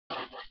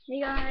Hey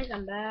guys,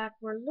 I'm back.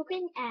 We're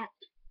looking at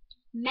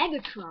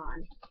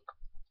Megatron.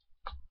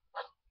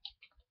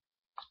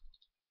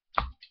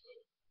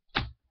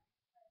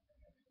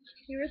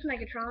 Here is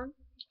Megatron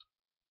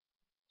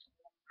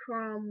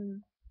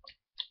from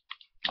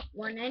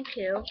 1 and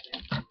 2.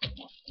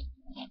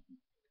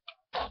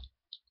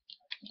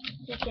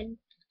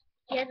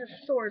 He has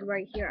a sword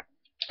right here.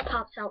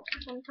 Pops out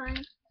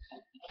sometimes.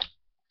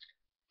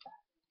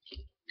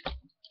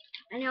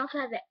 And he also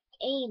has an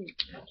aim.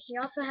 He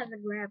also has a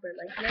grabber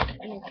like this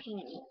in his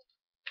hand.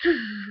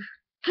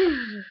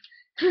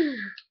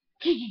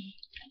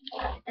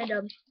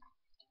 And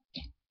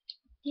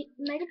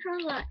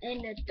Megatron's not in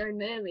the third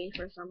movie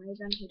for some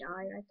reason. He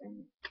died, I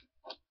think.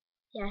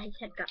 Yeah, his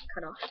head got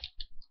cut off.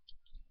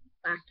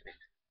 Back to it.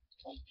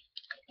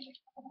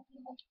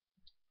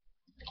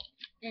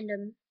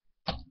 And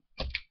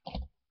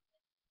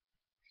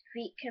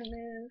feet can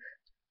move.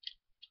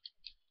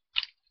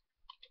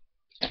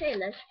 Okay,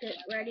 let's get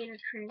ready to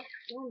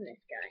transform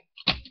this guy.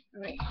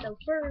 Alright, so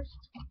first,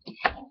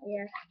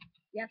 yes,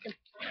 you have to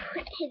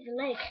put his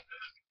legs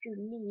to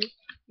leave,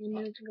 and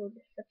you need to go to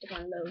the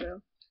Decepticon logo.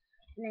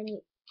 And then you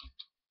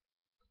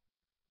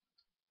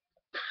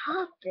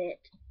pop it,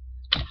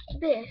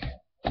 this,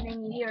 and then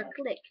you hear a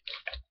click.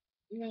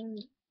 And then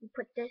you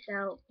put this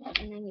out,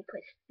 and then you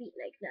put his feet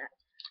like that.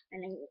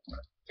 And then you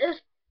put this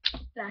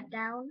back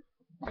down,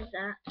 like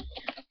that.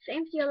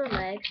 Same with the other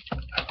legs.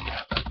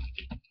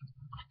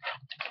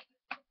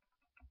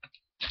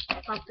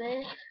 Pop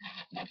this,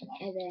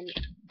 and then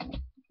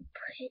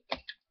put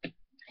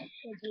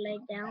his leg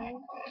down,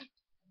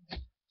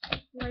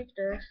 like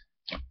this.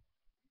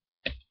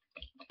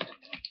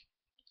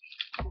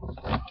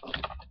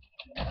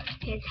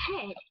 His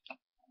head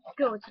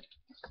goes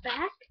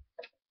back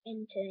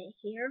into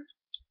here.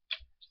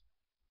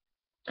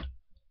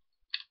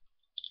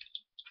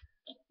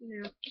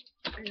 Now,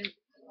 and then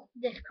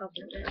this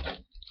covers it.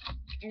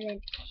 And then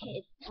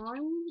his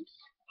arms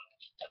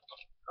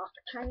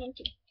turn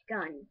into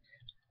guns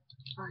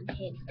on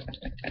his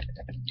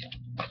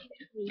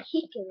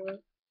vehicle.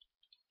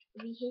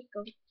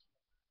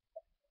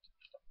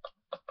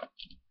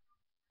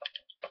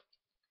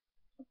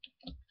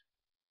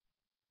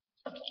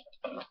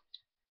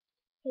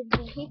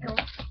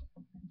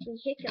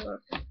 Vehicular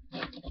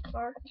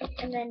part,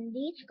 and then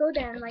these go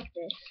down like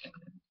this,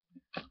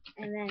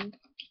 and then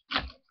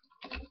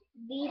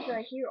these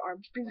right here are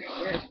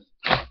boosters.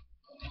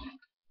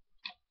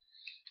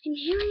 And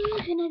here he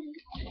is in his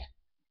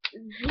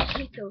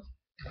vehicular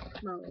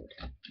mode.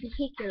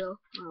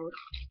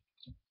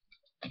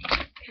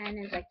 Kind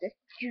of like this.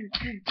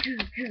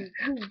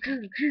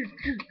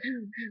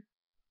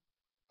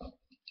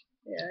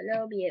 Yeah,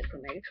 that'll be it for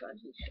Megatron.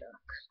 He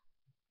sucks.